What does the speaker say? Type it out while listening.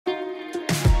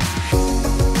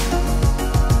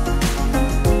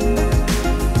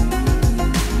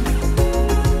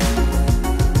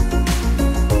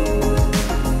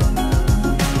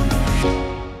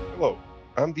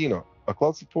I'm Dino, a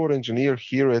cloud support engineer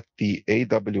here at the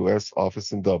AWS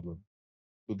office in Dublin.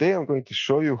 Today I'm going to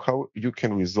show you how you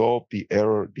can resolve the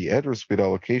error the address with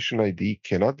allocation ID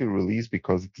cannot be released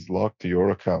because it is locked to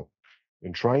your account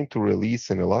when trying to release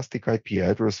an Elastic IP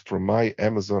address from my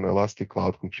Amazon Elastic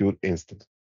Cloud Compute instance.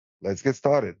 Let's get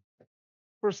started.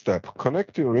 First step,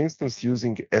 connect to your instance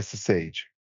using SSH.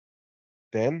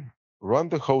 Then run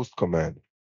the host command.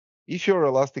 If your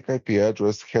Elastic IP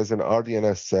address has an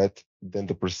rDNS set, then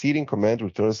the preceding command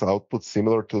returns output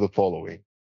similar to the following.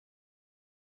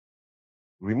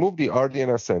 Remove the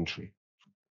rDNS entry.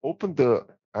 Open the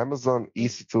Amazon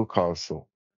EC2 console.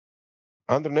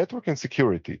 Under Network and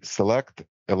Security, select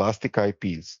Elastic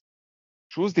IPs.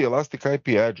 Choose the Elastic IP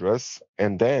address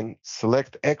and then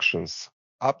select Actions,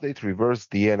 Update Reverse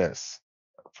DNS.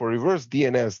 For Reverse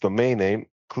DNS domain name,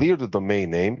 clear the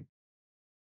domain name.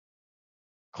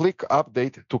 Click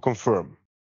Update to confirm.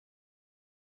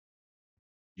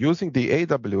 Using the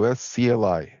AWS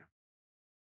CLI.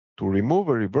 To remove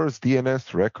a reverse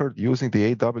DNS record using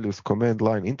the AWS command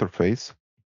line interface,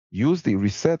 use the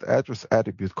reset address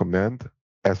attribute command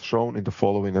as shown in the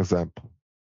following example.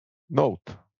 Note,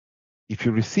 if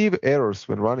you receive errors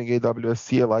when running AWS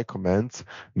CLI commands,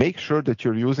 make sure that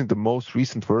you're using the most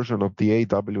recent version of the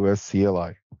AWS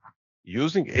CLI.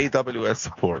 Using AWS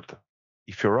Support.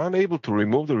 If you're unable to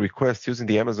remove the request using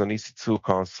the Amazon EC2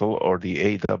 console or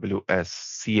the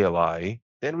AWS CLI,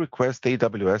 then request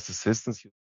AWS assistance.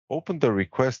 Open the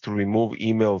Request to Remove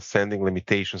Email Sending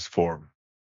Limitations form.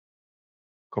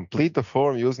 Complete the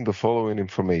form using the following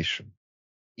information.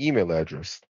 Email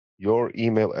address, your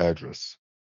email address.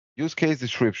 Use case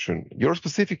description, your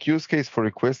specific use case for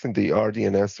requesting the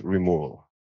rDNS removal.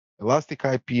 Elastic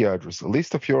IP address, a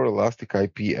list of your Elastic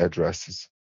IP addresses.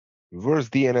 Reverse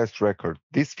DNS record,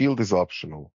 this field is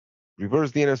optional.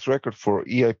 Reverse DNS record for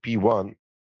EIP1,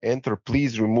 enter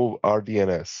please remove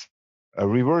rDNS. A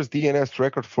reverse DNS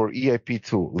record for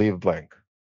EIP2, leave blank.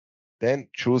 Then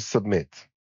choose Submit.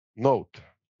 Note,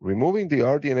 removing the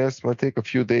rDNS might take a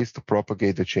few days to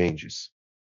propagate the changes.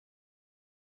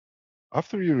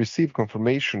 After you receive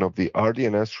confirmation of the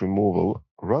rDNS removal,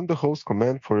 run the host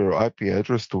command for your IP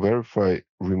address to verify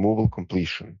removal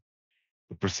completion.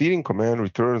 The preceding command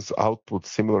returns output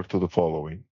similar to the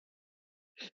following.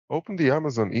 Open the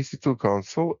Amazon EC2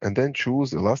 console and then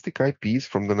choose Elastic IPs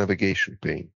from the navigation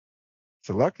pane.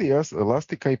 Select the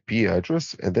Elastic IP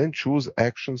address and then choose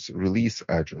Actions Release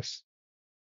Address.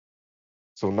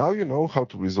 So now you know how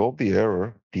to resolve the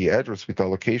error, the address with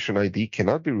allocation ID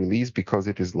cannot be released because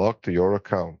it is locked to your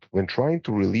account when trying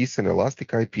to release an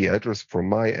Elastic IP address from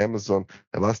my Amazon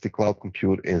Elastic Cloud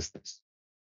Compute instance.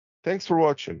 Thanks for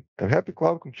watching and happy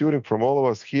cloud computing from all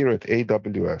of us here at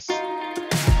AWS.